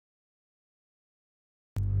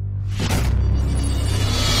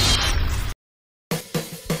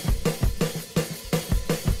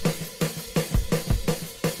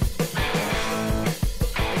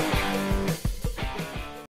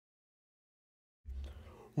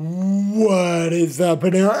What is up,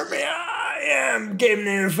 an army? I am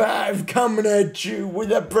Inator 5 coming at you with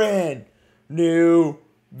a brand new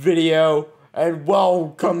video, and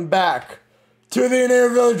welcome back to the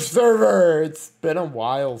Inator Village server. It's been a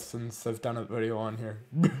while since I've done a video on here.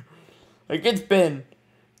 Like it's been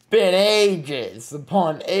ages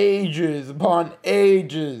upon ages upon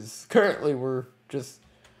ages. Currently, we're just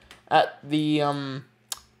at the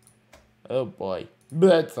oh boy,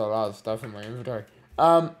 that's a lot of stuff in my inventory.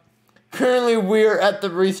 Currently we're at the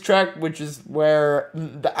racetrack, which is where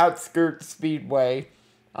the outskirts speedway,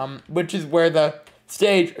 which is where the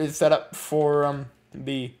stage is set up for,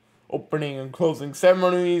 the opening and closing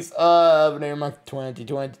ceremonies of Nairmonth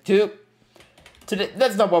 2022. Today,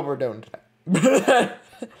 that's not what we're doing today.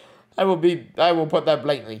 I will put that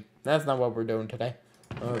blatantly. That's not what we're doing today.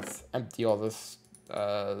 Let's empty all this,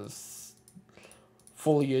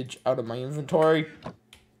 foliage out of my inventory,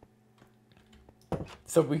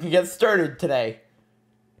 so we can get started today.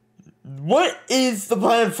 What is the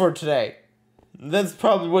plan for today? That's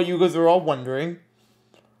probably what you guys are all wondering.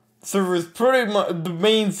 Server is pretty much, the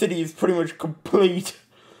main city is pretty much complete.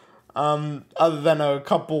 Other than a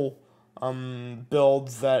couple,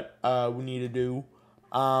 builds that, we need to do.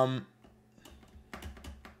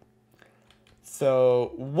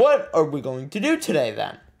 So, what are we going to do today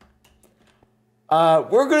then?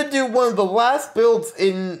 We're gonna do one of the last builds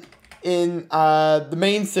in the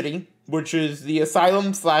main city, which is the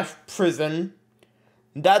Asylum / prison.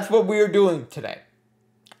 That's what we are doing today.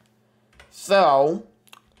 So,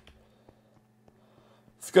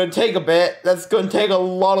 it's gonna take a bit. That's gonna take a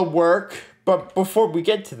lot of work. But before we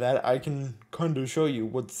get to that, I can kind of show you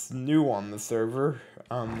what's new on the server.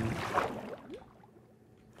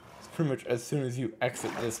 It's pretty much as soon as you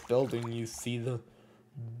exit this building, you see the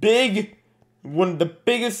one of the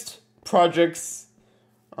biggest projects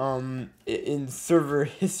in server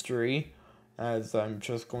history, as I'm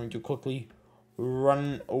just going to quickly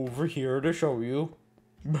run over here to show you.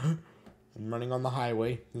 I'm running on the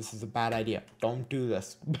highway. This is a bad idea. Don't do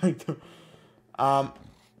this.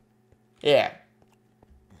 Yeah.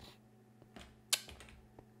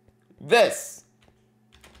 This.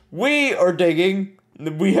 We are digging.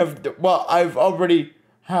 We have, well, I've already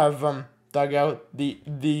have, dug out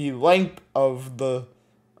the length of the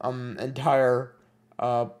entire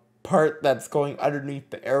part that's going underneath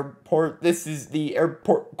the airport. This is the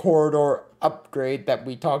airport corridor upgrade that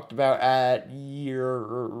we talked about at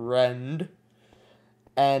year end,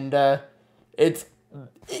 and it's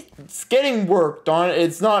getting worked on.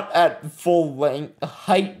 It's not at full length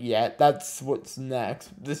height yet. That's what's next.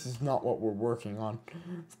 This is not what we're working on,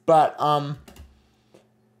 but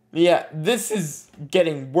yeah, this is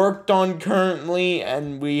getting worked on currently,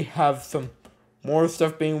 and we have some more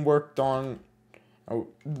stuff being worked on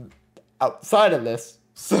outside of this.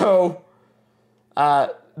 So,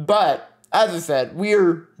 but, as I said,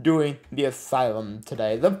 we're doing the Asylum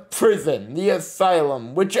today. The prison, the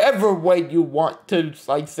Asylum, whichever way you want to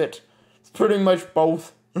slice it. It's pretty much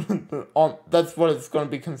both. That's what it's going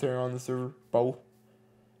to be considered on the server, both.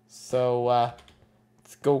 So,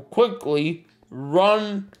 let's go quickly,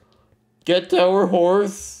 run, get to our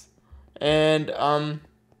horse, and,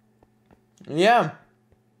 yeah,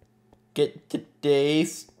 get today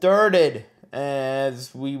started,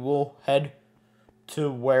 as we will head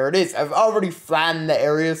to where it is. I've already flattened the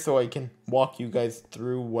area so I can walk you guys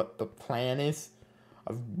through what the plan is.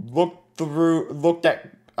 I've looked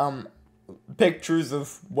at, pictures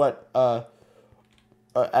of what,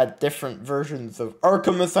 at different versions of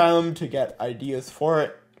Arkham Asylum to get ideas for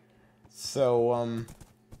it. So,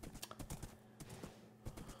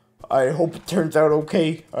 I hope it turns out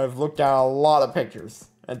okay. I've looked at a lot of pictures,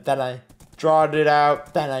 and then I drawed it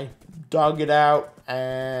out, then I dug it out,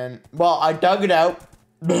 and, well, I dug it out.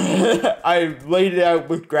 I laid it out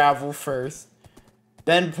with gravel first,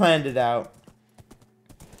 then planned it out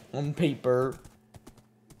on paper,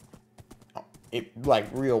 like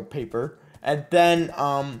real paper, and then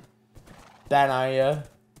I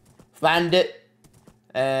flattened it.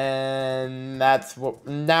 And that's what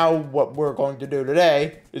we're going to do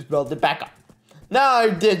today is build it back up. Now I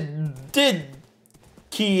did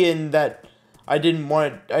key in that I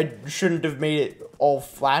shouldn't have made it all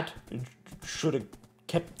flat. I should have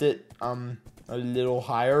kept it a little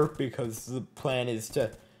higher, because the plan is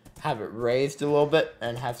to have it raised a little bit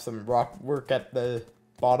and have some rock work at the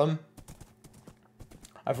bottom.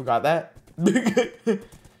 I forgot that.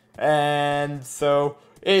 And so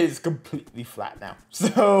it is completely flat now.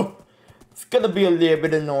 So it's gonna be a little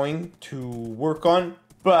bit annoying to work on,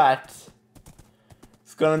 but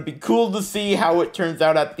it's gonna be cool to see how it turns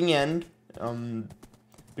out at the end.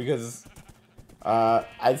 Because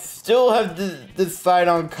I still have to decide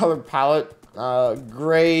on color palette.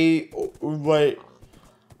 Gray, like,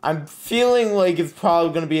 I'm feeling like it's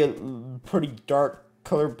probably gonna be a pretty dark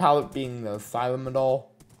color palette, being the Asylum and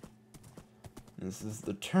all. This is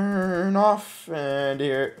the turn off, and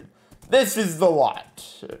here, this is the lot.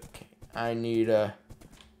 Okay, I need a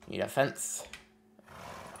fence.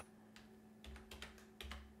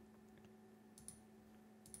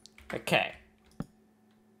 Okay.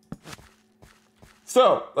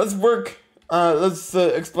 So, let's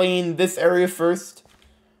explain this area first,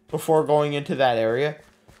 before going into that area.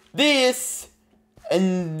 This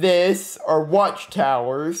and this are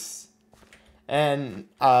watchtowers, and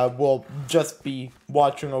we'll just be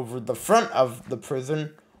watching over the front of the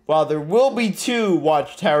prison, while there will be 2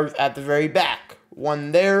 watchtowers at the very back.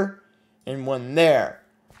 One there, and one there.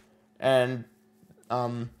 And,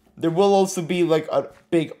 there will also be, like, a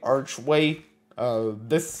big archway,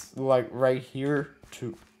 this, like, right here,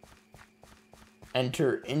 to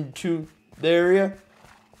enter into the area,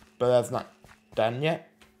 but that's not done yet.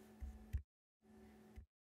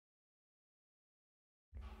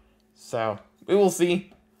 So, we will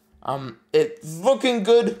see. It's looking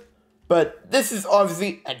good, but this is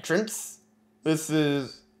obviously entrance. This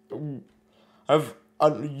is a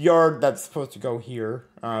yard that's supposed to go here.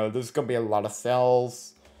 There's gonna be a lot of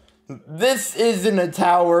cells. This isn't a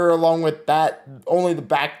tower. Along with that, only the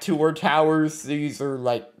back 2 are towers. These are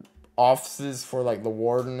like offices for like the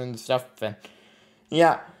warden and stuff. And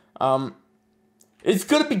yeah, it's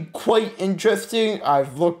gonna be quite interesting.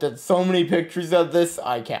 I've looked at so many pictures of this.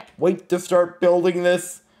 I can't wait to start building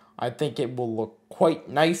this. I think it will look quite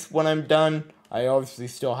nice when I'm done. I obviously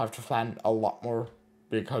still have to flatten a lot more,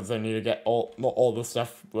 because I need to get all the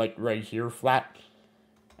stuff like right here flat,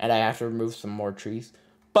 and I have to remove some more trees.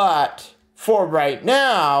 But for right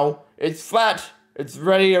now, it's flat. It's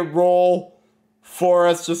ready to roll for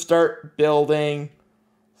us to start building.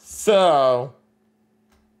 So,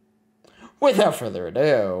 without further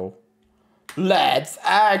ado, let's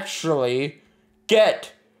actually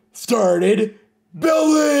get started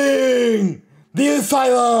building the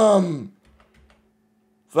asylum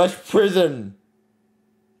 / prison.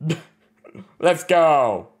 Let's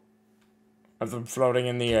go. As I'm floating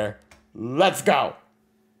in the air. Let's go.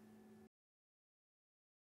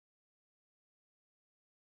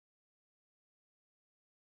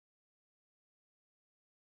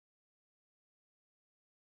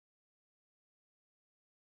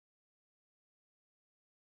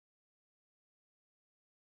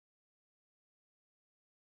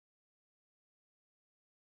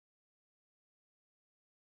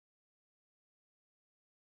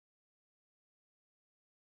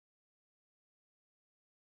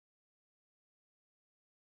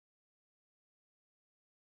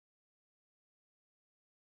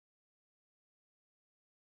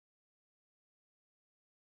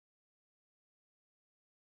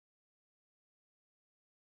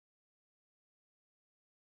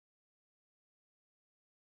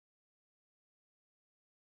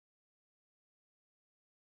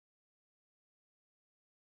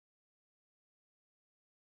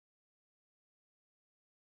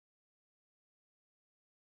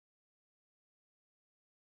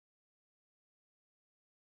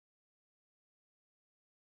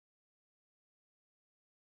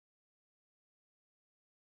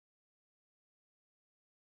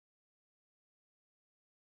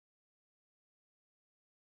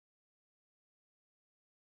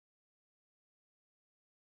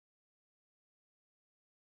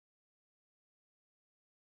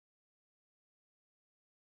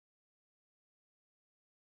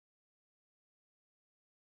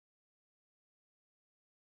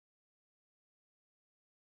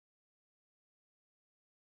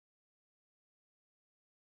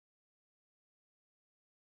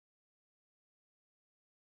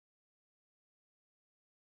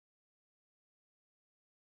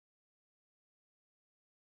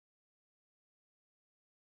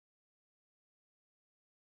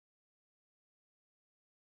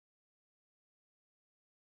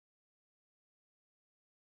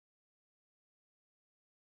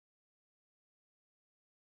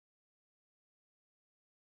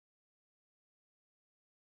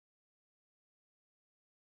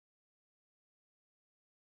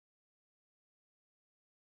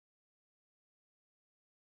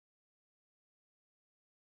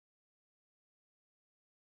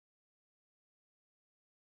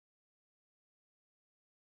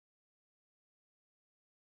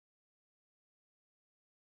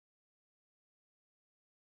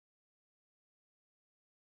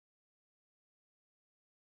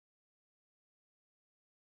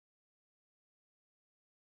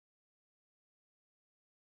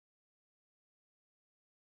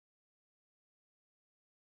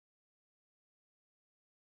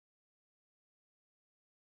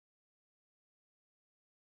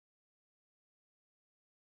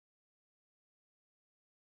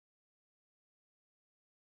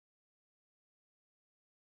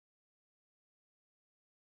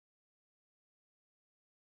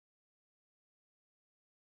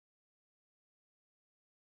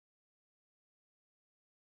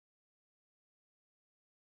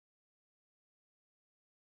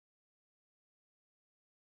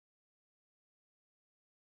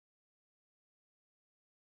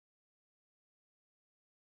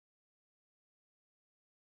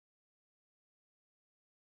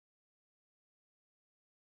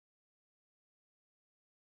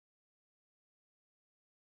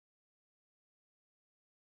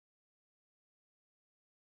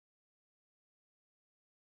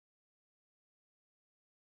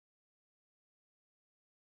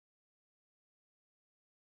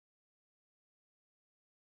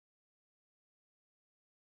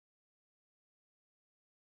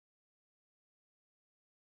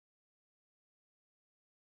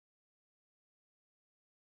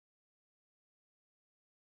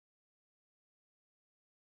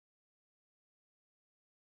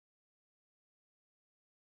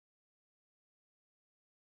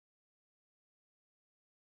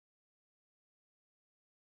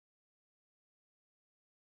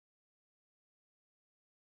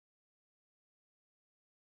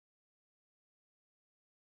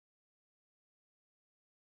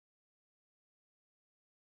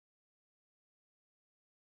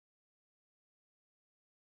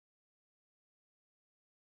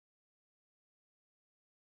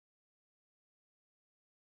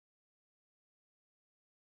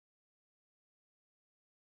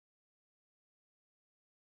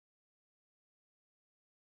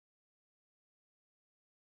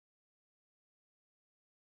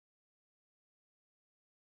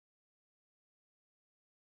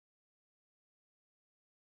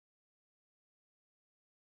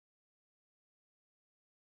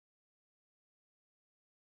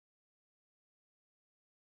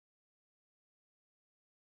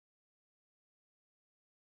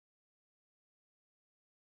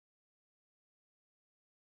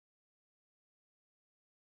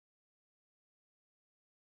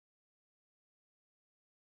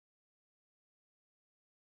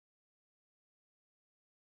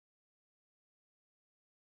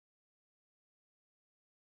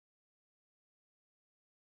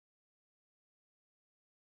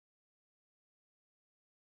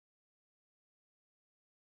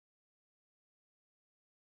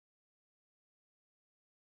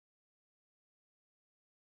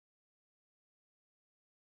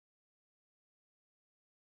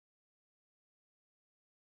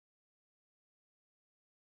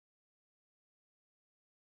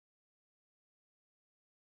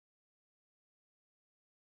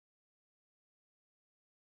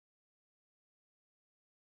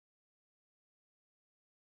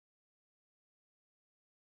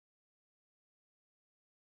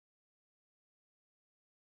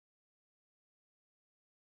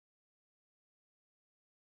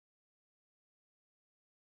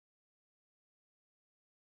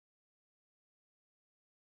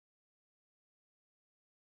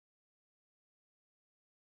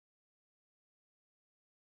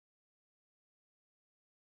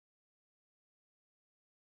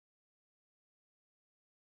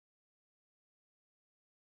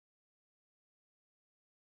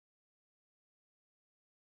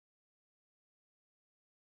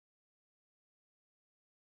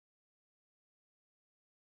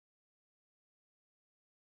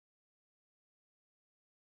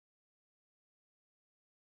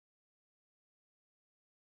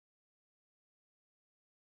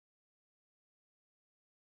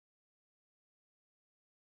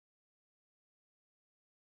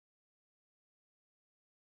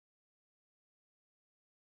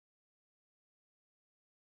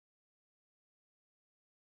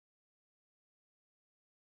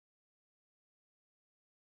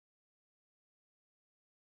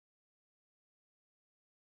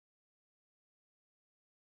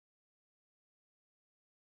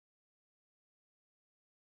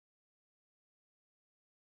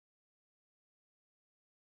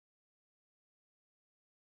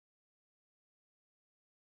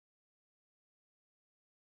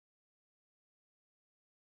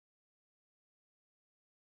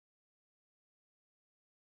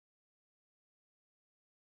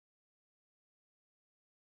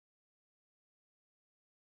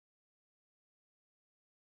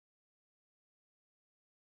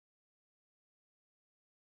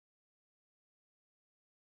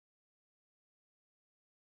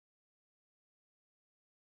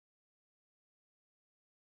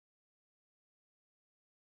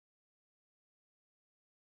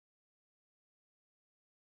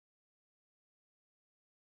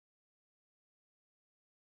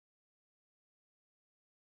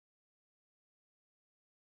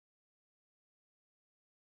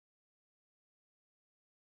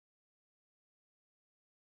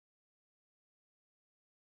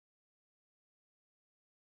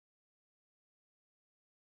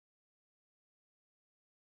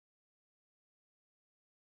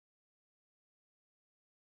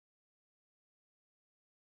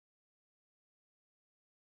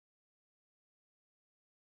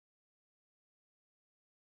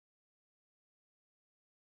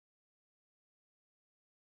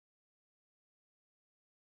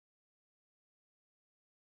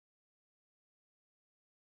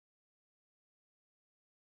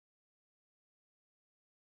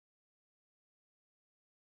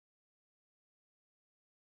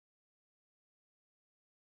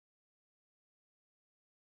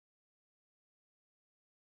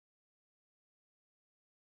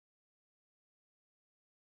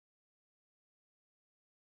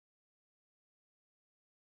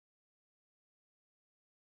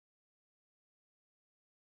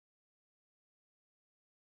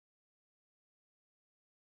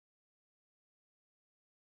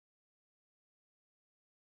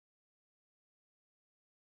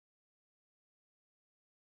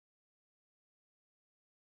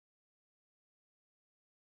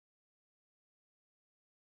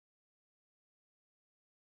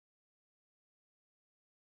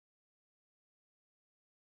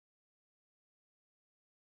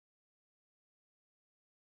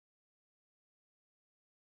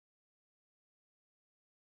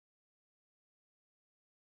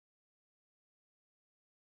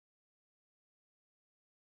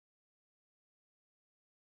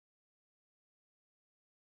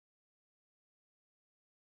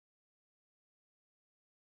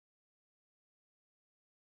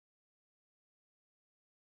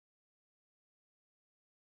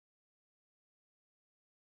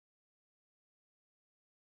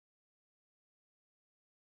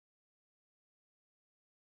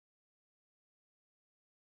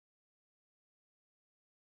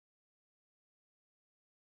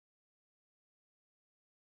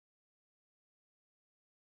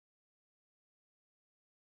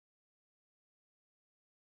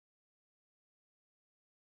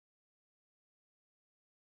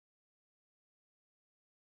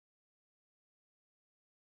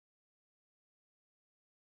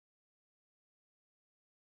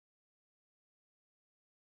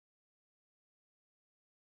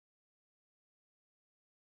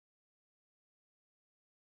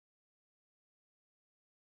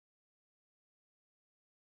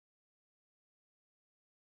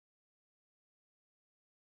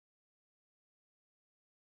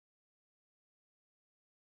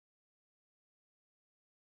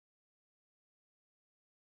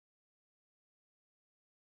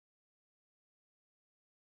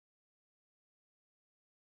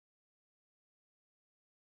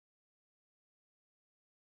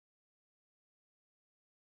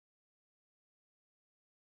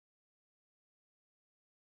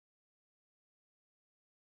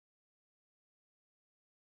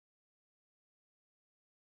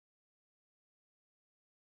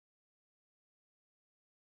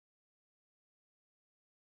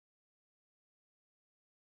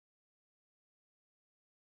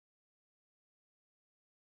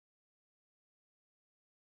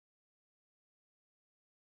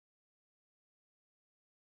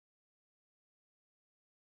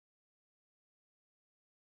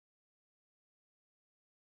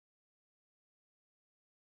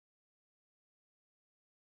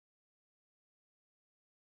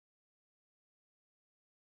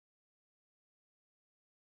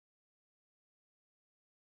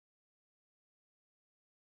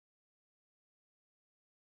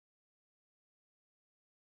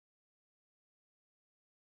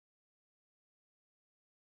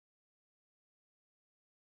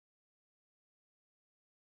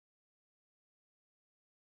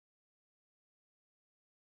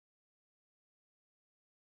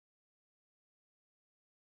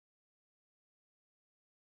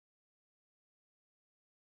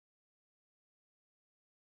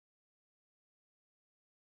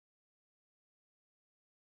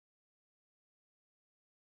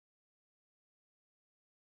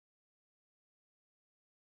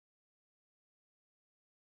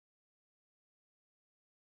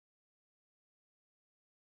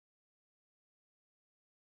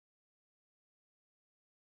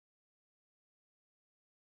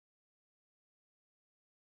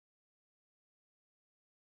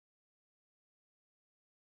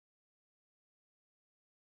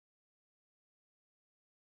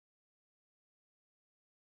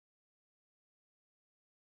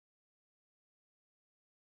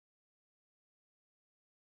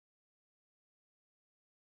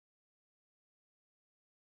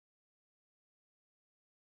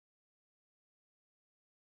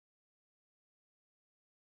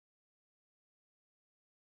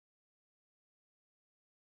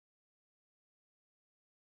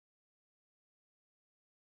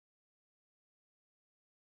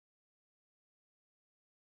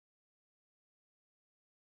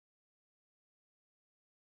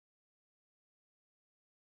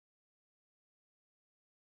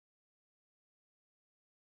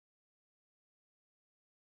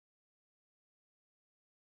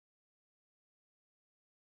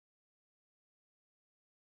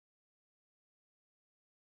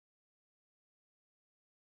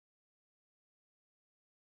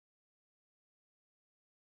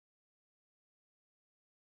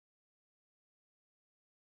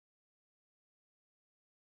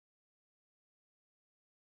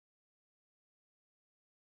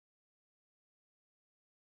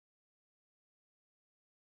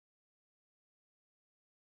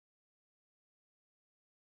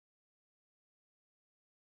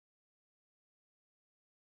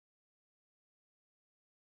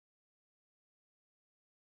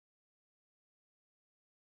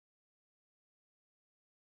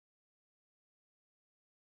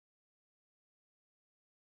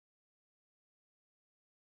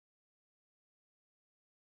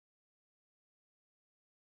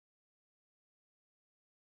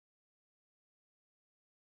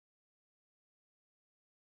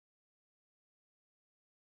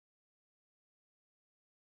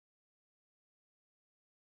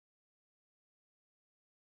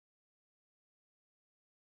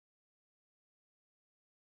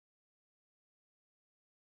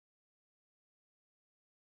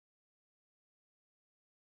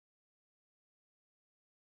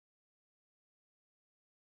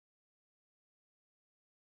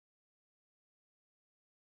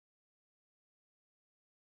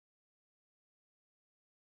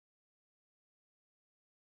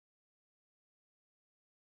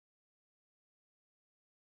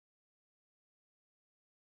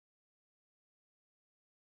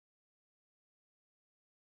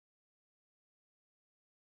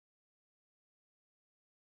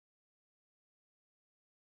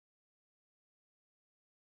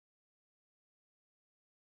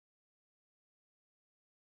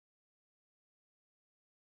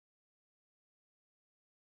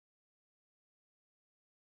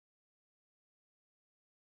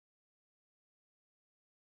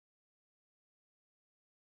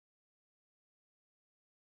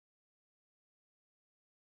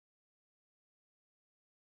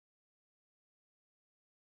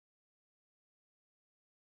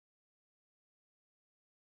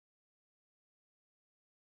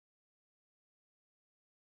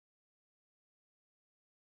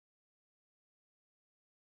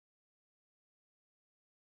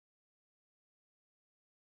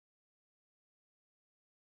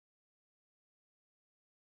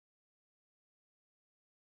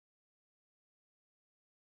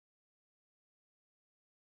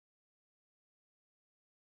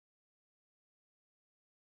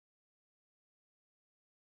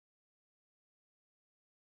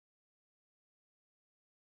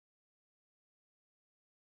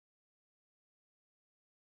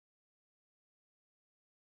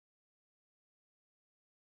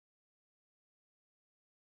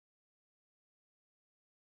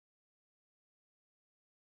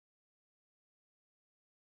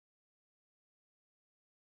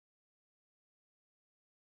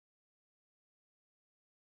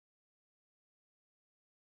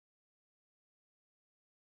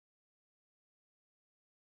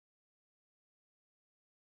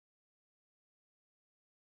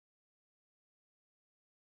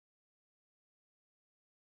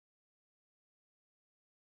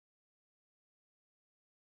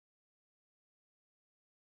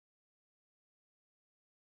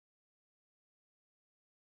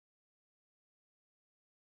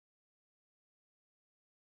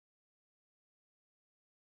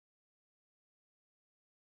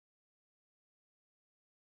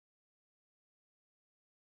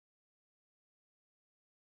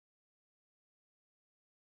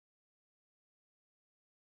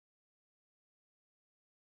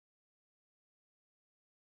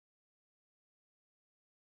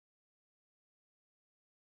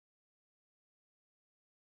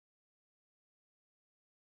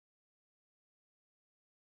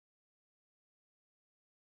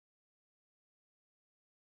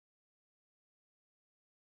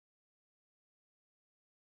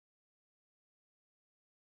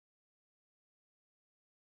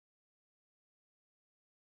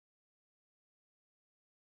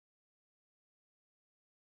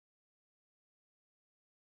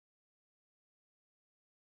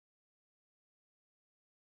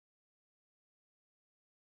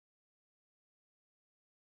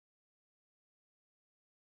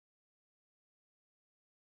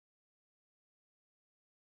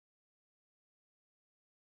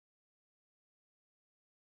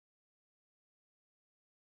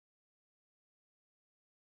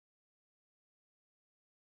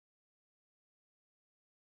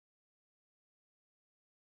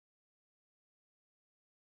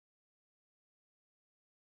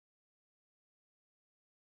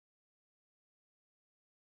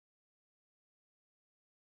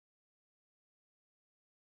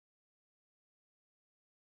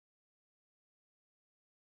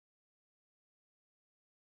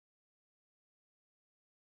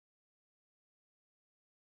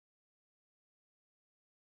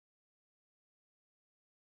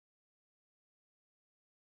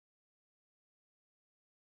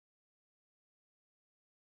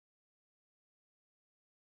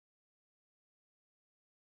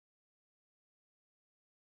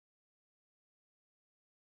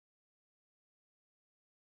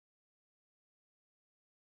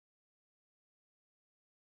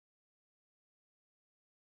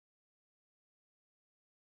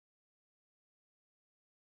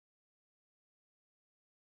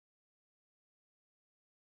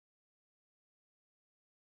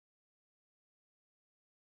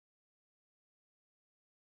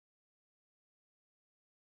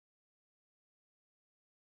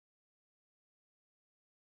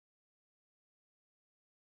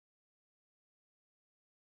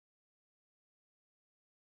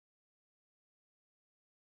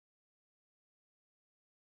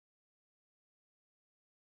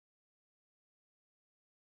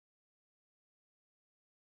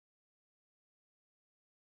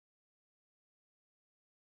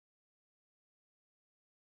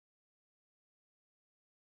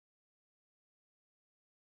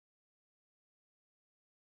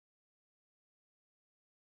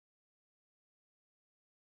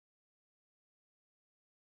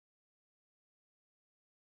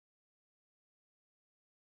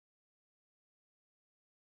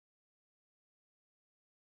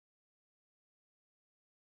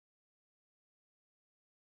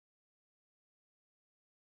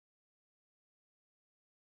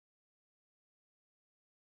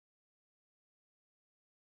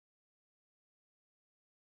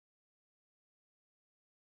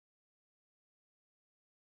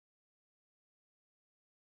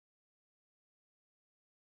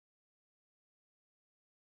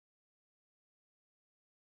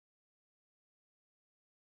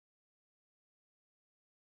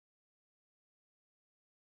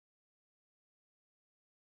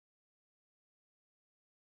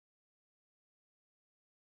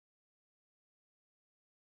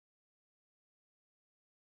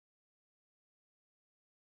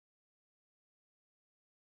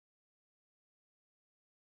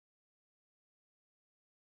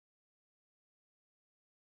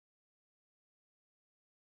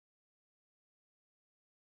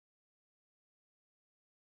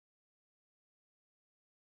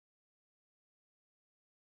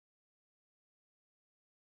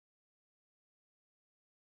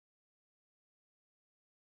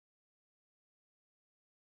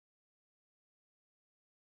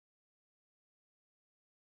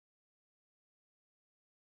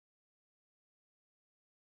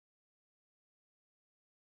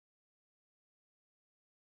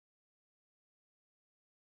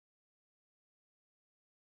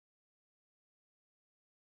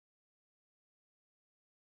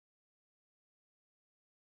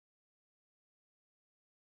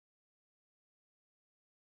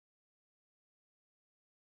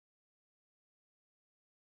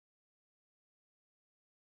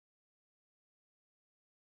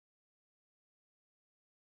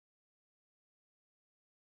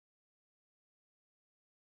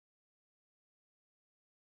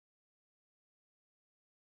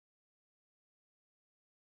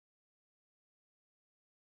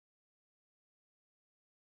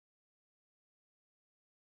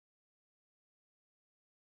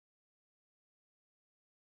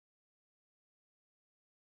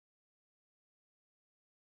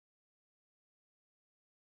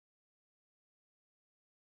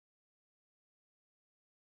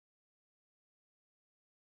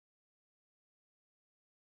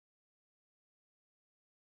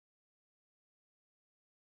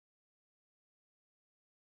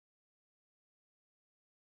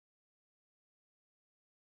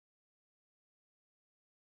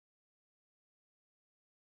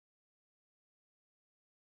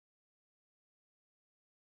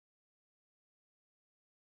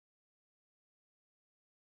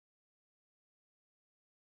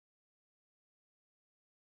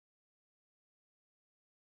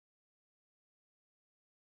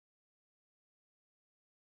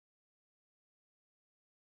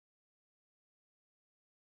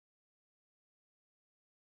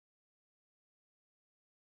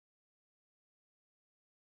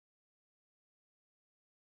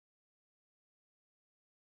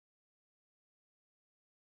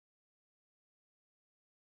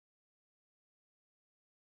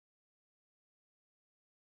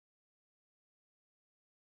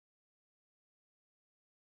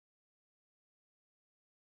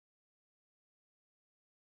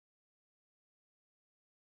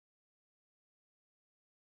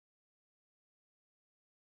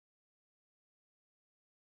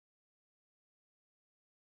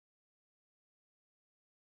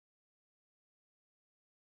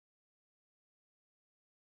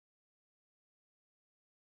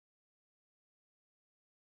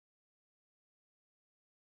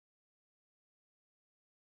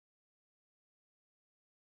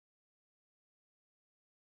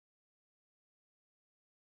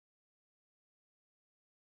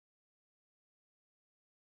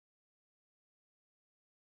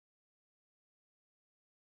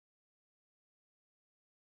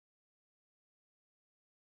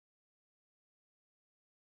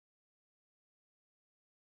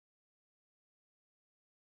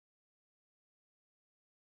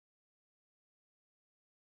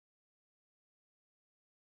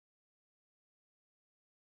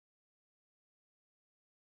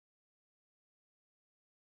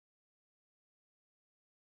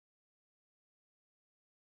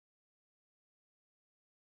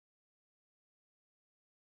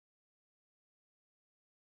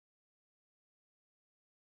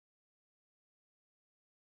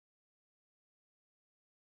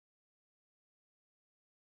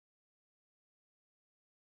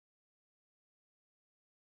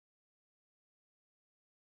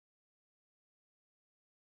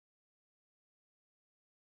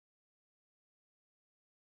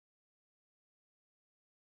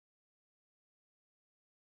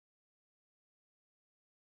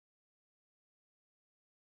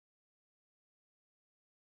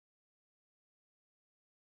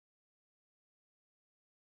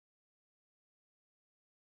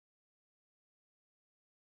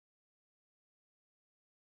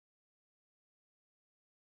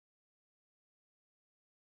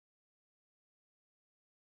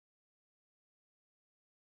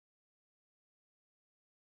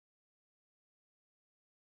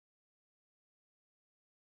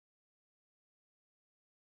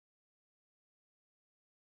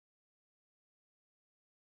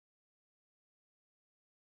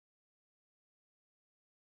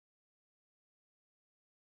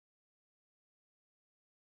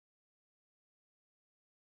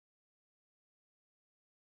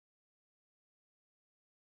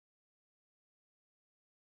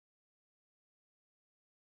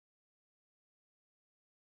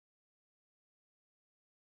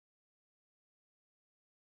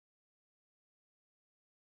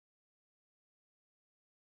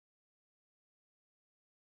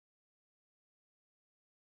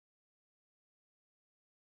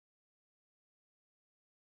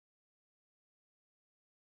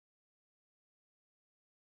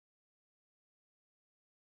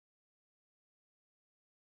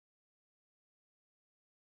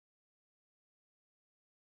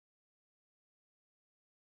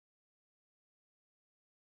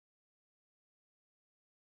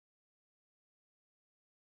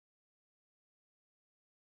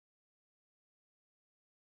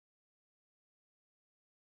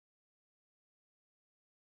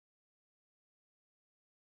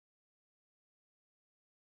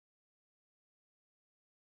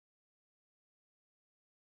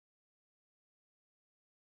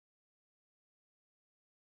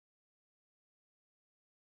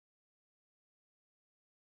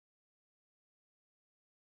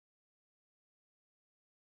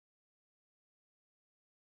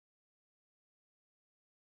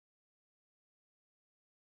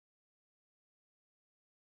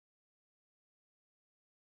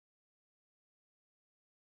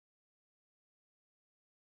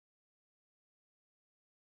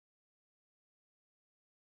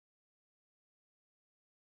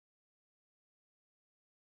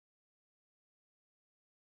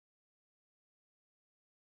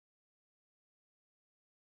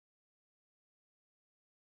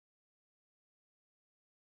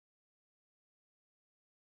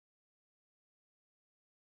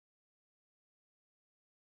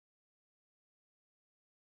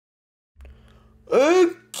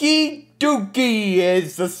 Okie dokie,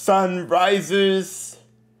 as the sun rises,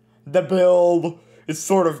 the build is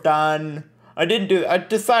sort of done. I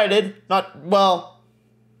decided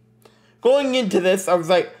going into this, I was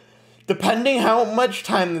like, depending how much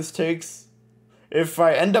time this takes, if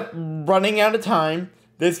I end up running out of time,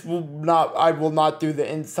 I will not do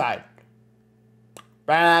the inside.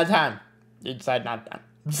 Ran out of time. Inside not done.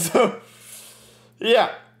 So,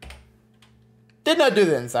 yeah. Did not do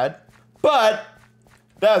the inside, but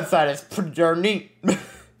the outside is pretty darn neat.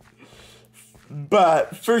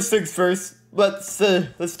 But first things first, let's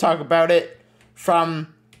talk about it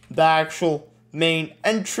from the actual main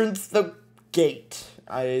entrance, the gate.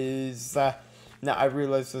 Now I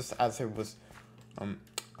realized this as it was,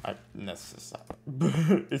 I messed this up.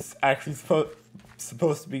 It's actually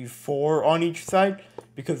supposed to be 4 on each side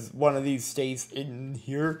because one of these stays in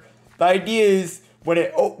here. The idea is when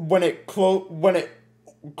it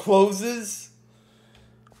closes,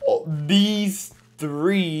 these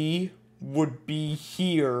 3 would be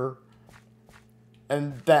here,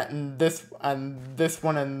 and this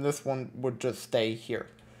one and this one would just stay here.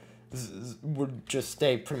 Would just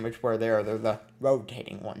stay pretty much where they are. They're the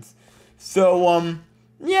rotating ones. So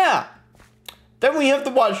yeah. Then we have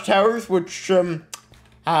the watchtowers, which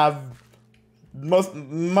have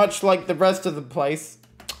much like the rest of the place,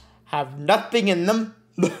 have nothing in them.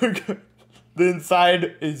 The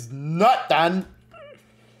inside is not done.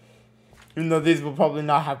 Even though these will probably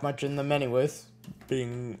not have much in them anyways.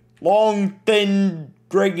 Being long, thin,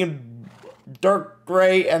 dark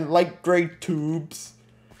gray and light gray tubes.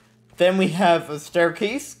 Then we have a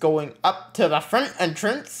staircase going up to the front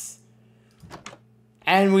entrance.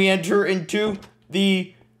 And we enter into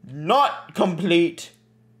the not complete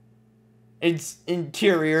its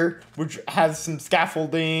interior, which has some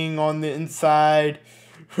scaffolding on the inside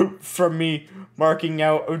from me marking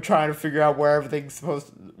out or trying to figure out where everything's supposed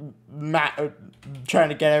to trying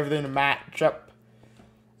to get everything to match up.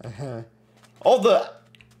 All the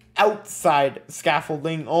outside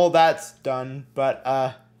scaffolding, all that's done,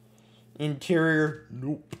 but interior,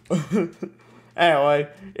 nope. Anyway,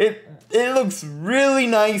 it looks really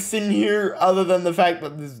nice in here, other than the fact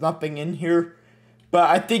that there's nothing in here. But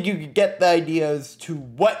I think you could get the idea as to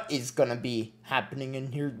what is going to be happening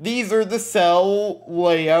in here. These are the cell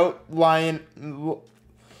layout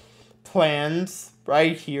plans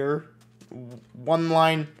right here. 1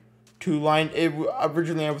 line, 2 line.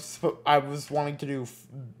 Originally, I was wanting to do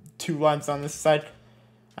 2 lines on this side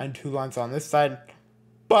and 2 lines on this side.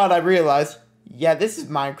 But I realized, yeah, this is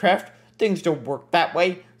Minecraft. Things don't work that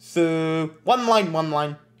way. So 1 line, 1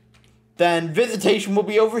 line. Then visitation will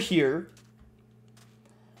be over here.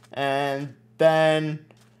 And then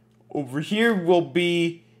over here will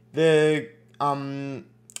be the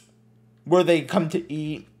where they come to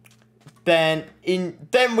eat. Then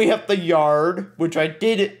we have the yard, which I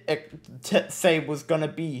did say was gonna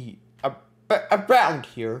be around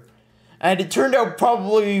here, and it turned out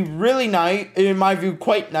probably really nice, in my view,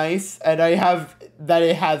 quite nice. And it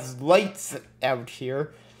has lights out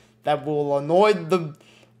here that will annoy the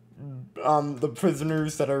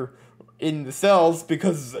prisoners that are in the cells,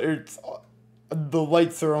 because the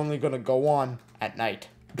lights are only gonna go on at night.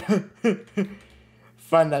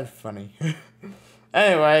 Find that funny.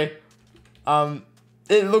 Anyway,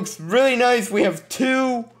 it looks really nice. We have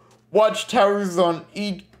 2 watchtowers on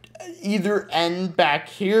either end back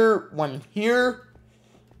here, 1 here,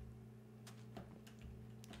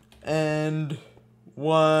 and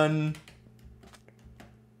 1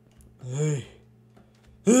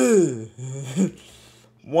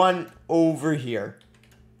 1 over here.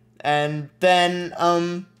 And then,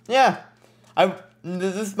 yeah.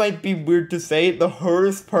 This might be weird to say, the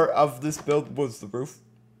hardest part of this build was the roof.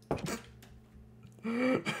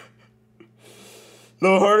 The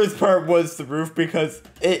hardest part was the roof because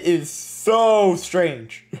it is so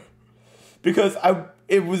strange. Because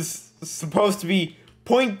it was supposed to be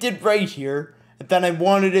pointed right here, and then I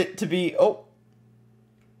wanted it to be, oh.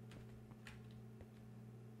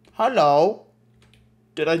 Hello.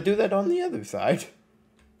 Did I do that on the other side?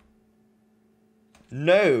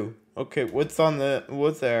 No. Okay, what's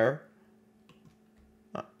there?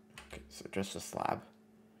 Oh, okay, so just a slab.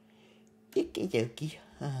 Okie dokie.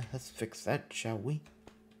 Let's fix that, shall we?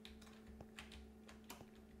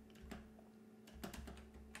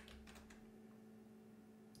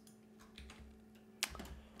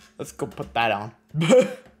 Let's go put that on.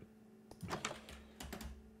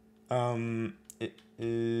 It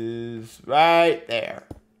is right there.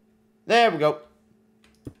 There we go.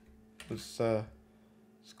 Let's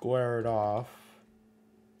square it off.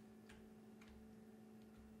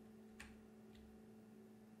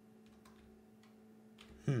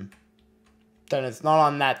 Then it's not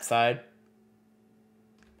on that side.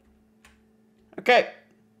 Okay.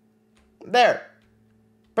 There.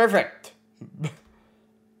 Perfect.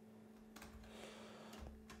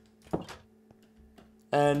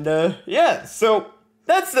 And, yeah, so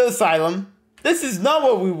that's the Asylum. This is not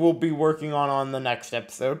what we will be working on the next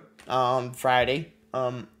episode, on Friday.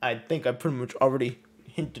 I think I pretty much already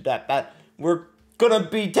hinted at that. We're gonna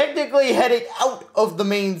be technically heading out of the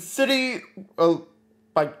main city,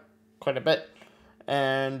 by quite a bit,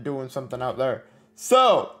 and doing something out there.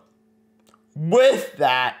 So, with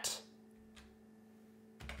that,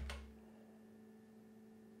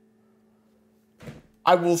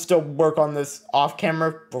 I will still work on this off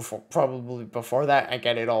camera, probably before that, I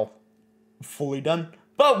get it all fully done.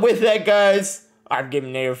 But with that, guys, I'm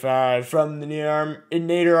giving Inator 5 from the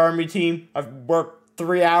Inator Army team. I've worked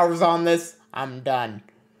 3 hours on this. I'm done.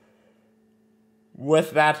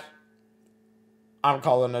 With that, I'm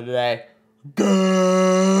calling it a day.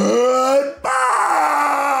 Good.